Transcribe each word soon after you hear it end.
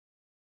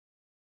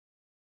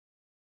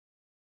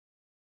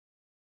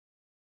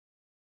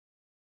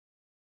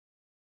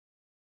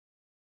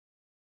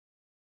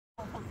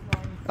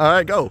All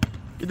right, go.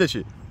 Get this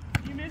shit.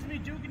 You missed me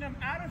juking him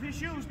out of his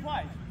shoes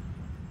twice.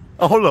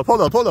 Oh, hold up.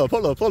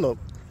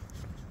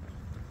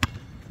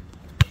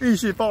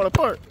 This shit falling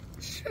apart.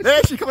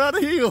 There she coming out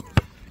the heel.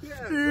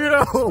 Yeah,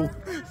 yo. 10-2,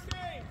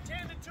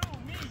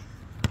 me.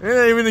 It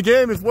ain't even the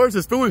game. It's worse.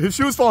 His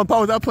shoes falling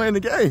apart without playing the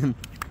game.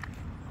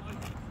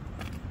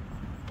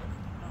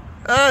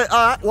 Hey,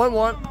 all right,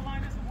 1-1.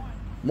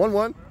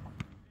 1-1.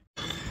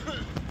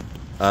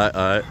 All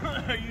right.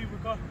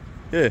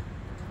 Yeah.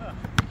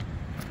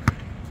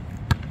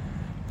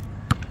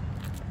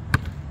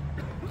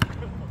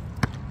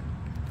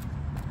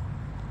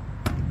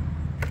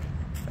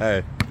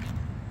 Hey.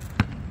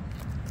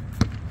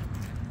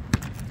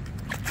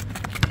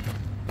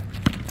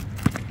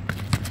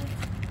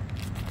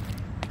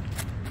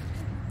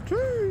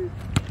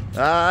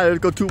 Ah, let's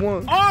go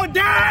 2-1. Oh,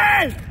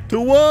 dang!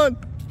 2-1.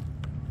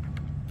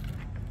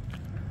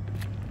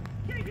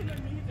 Can't get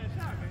let me hit that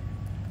shot, man.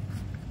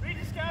 Read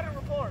the scouting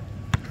report.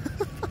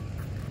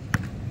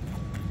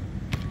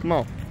 Come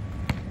on.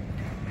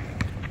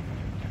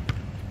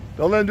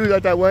 Don't let him do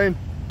like that, Wayne.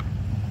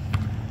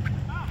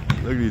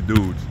 Look at these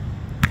dudes.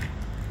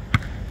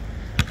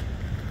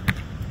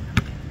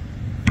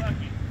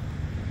 Lucky.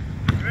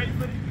 You ready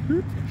for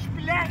this?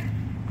 Splat.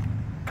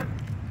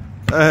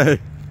 Hey.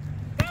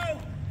 Go.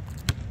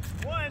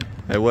 1.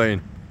 Hey,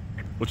 Wayne.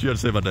 What you got to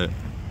say about that?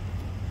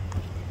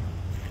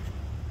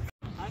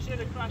 I should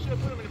have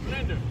put him in the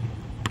blender.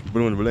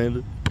 Put him in the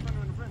blender?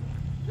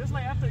 Just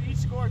like after each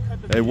score,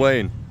 cut the Hey,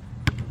 Wayne.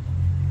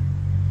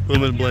 Put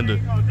him in the blender.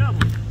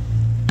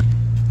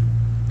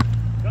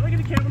 Don't look at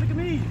the camera, look at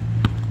me.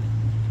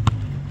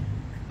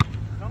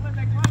 Don't let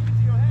that clock get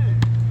to your head.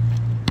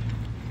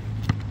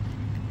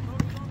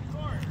 Focus on the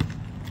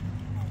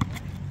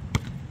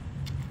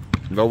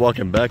score. Go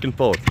walking back and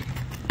forth.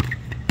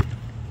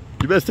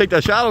 You best take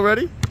that shot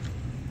already.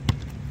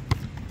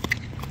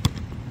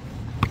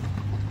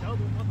 Double,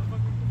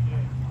 motherfucker.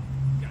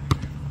 Yeah.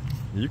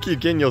 You keep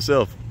getting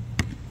yourself.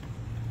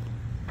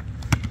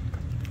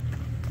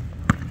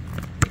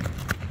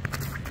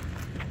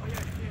 Oh, yeah, you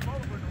can't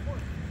hold it no more.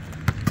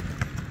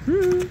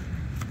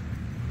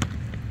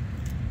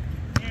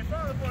 Can't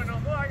follow it for no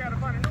more. I gotta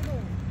find a new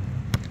move.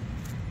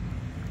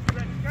 You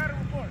ready? Got a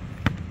report.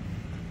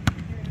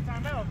 Give me the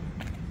timeout.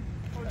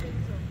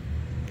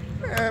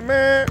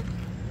 Man.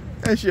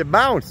 That shit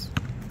bounce.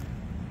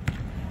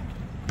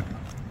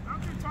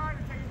 I'm too tired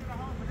to take it to the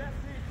home, but that's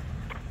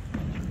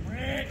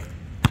it.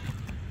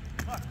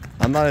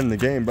 I'm not in the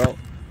game, bro.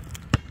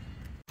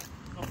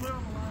 I'll put it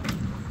on the line.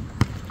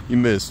 You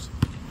missed.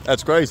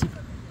 That's crazy.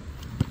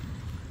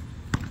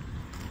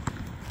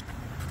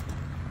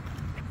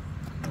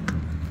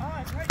 Oh,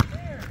 it's right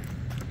there.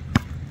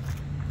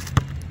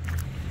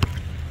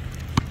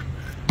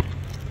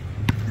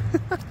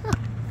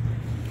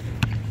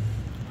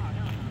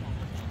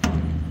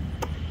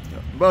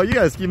 Bro, you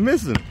guys keep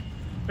missing.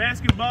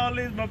 Basketball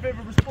is my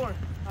favorite sport.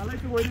 I like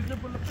the way they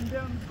dribble up and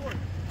down the court.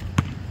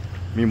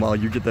 Meanwhile,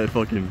 you get that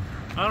fucking...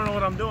 I don't know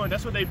what I'm doing.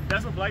 That's what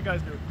black guys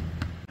do.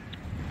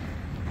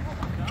 Oh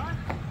my God.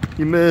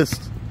 You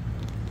missed.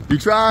 You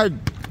tried.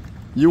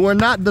 You were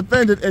not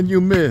defended and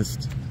you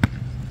missed.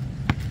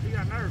 He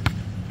got nerves.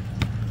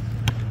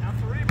 Now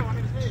Cerebro on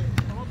his head.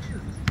 Come up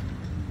here.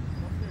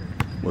 Up there.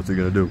 What's he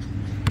gonna do?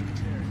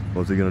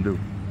 What's he gonna do?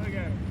 Look at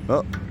him.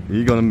 Oh,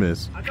 he's gonna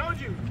miss. I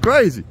told you.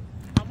 Crazy.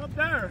 I'm up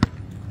there.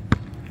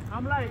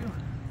 I'm like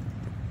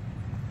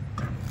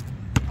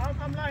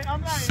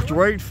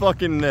Straight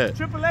fucking net.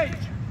 Triple H.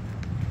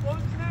 What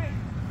was his name?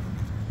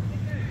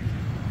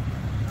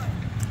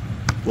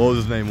 What was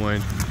his name,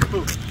 Wayne?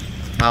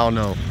 I don't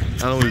know. I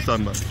don't know what he's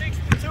talking about.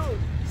 6'2".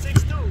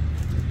 6'2".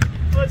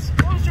 What was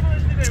Triple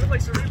H's name? It was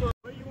like Cerebro.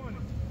 Where you want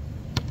him?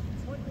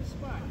 Point this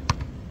spot.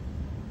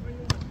 Where you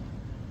want him?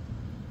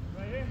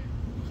 Right here?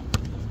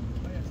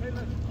 Oh yeah, say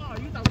left. Oh,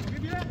 you thought we would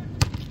give you that?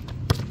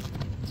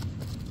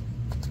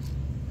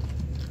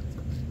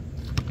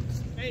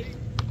 Hey.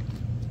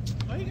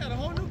 Oh, he got a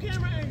whole new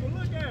camera angle.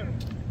 Look at him.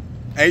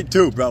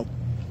 8-2, bro.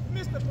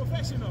 Mr.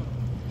 Professional.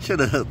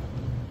 Shut up.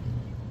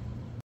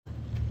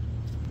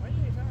 Why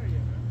you ain't tired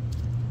yet,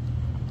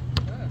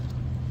 man?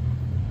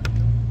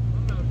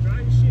 I'm not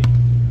dry as shit.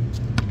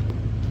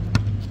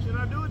 Should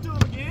I do it to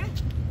him again?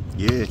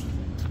 Yeah.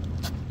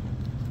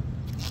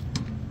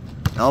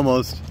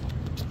 Almost.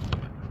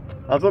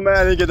 I'm so mad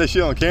I didn't get that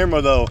shit on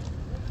camera, though.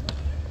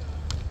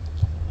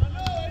 I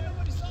know, ain't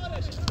nobody saw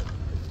that shit.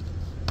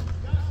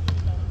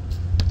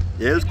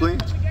 Yeah, it was clean.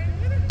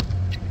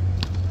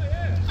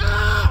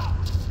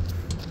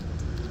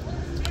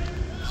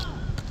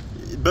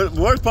 But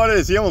the worst part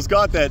is he almost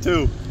got that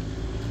too.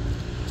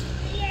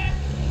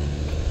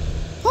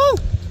 Woo!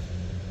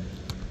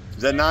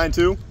 Is that 9-2?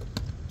 2.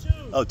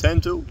 Oh,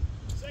 10-2?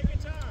 Second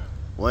time.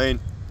 Wayne.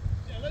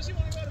 Yeah, unless you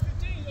want to go to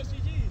 15, you'll see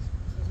G's.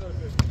 Let's go to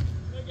 15.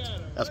 Look at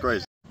him. That's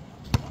crazy.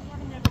 I'm not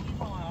gonna be at the deep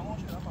line. I want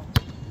you to up on.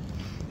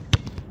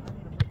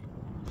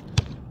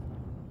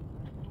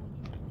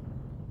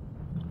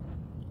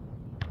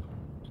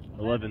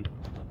 11.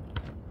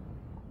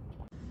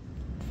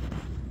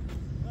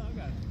 Oh, I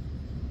got it.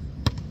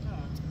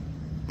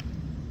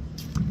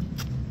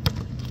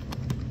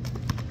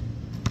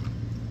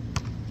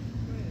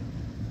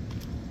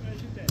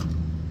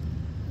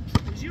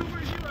 It's you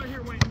versus you out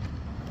here waiting.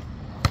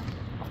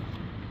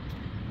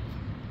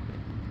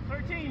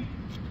 13.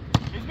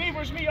 It's me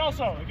versus me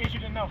also, in case you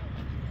didn't know.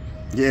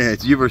 Yeah,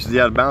 it's you versus the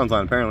out of bounds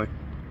line, apparently.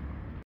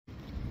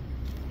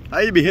 How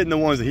you be hitting the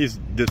ones that he's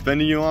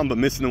defending you on, but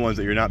missing the ones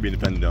that you're not being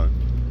defended on?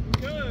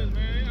 Because,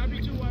 man, I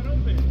be too wide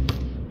open.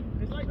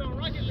 It's like on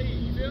Rocket League,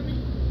 you feel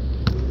me?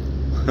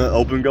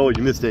 Open goal,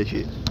 you missed that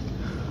shit.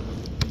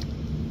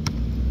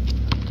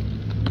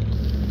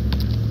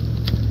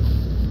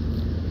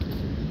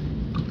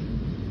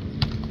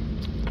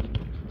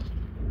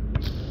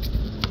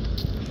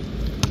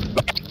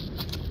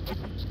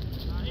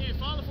 He ain't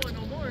falling for it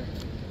no more.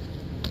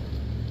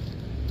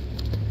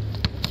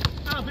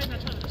 Oh, man,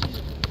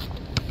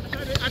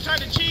 I tried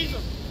to cheese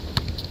him.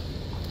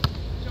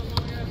 Your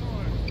long ass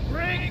arm.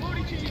 Bring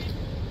booty cheese.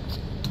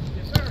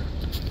 Yes, sir.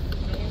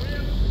 No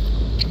rim.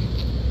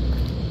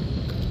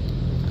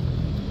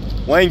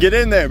 Wayne, get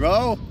in there,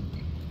 bro.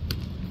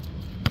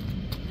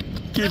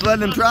 Keep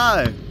letting him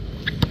try.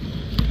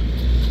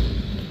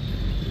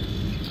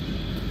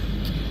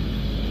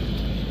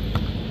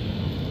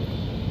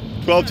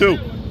 $12-2.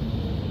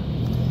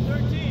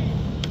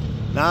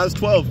 13. Now it's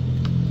 12.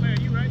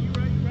 Wait, you right?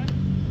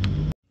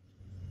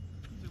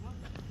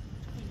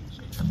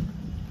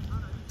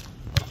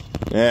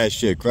 Yeah,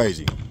 shit,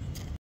 crazy.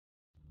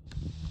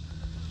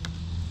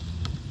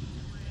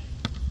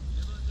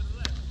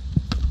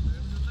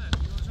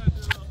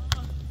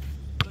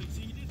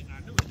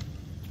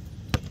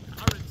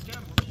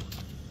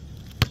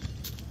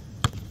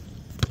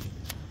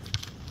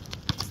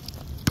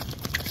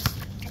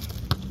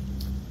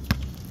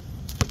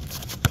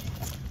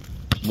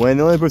 When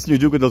the only person you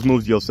do with those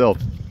moves is yourself.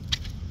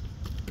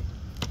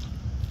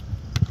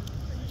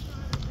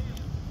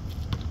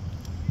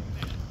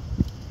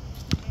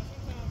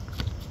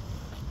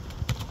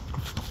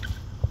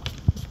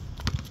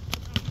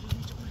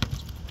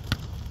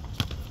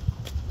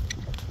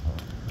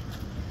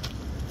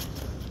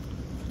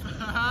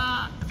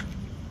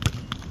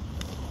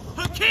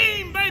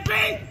 Hakeem,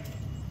 baby!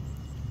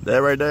 That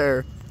right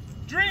there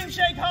Dream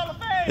Shake Hall of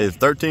Fame! is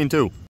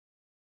 13-2.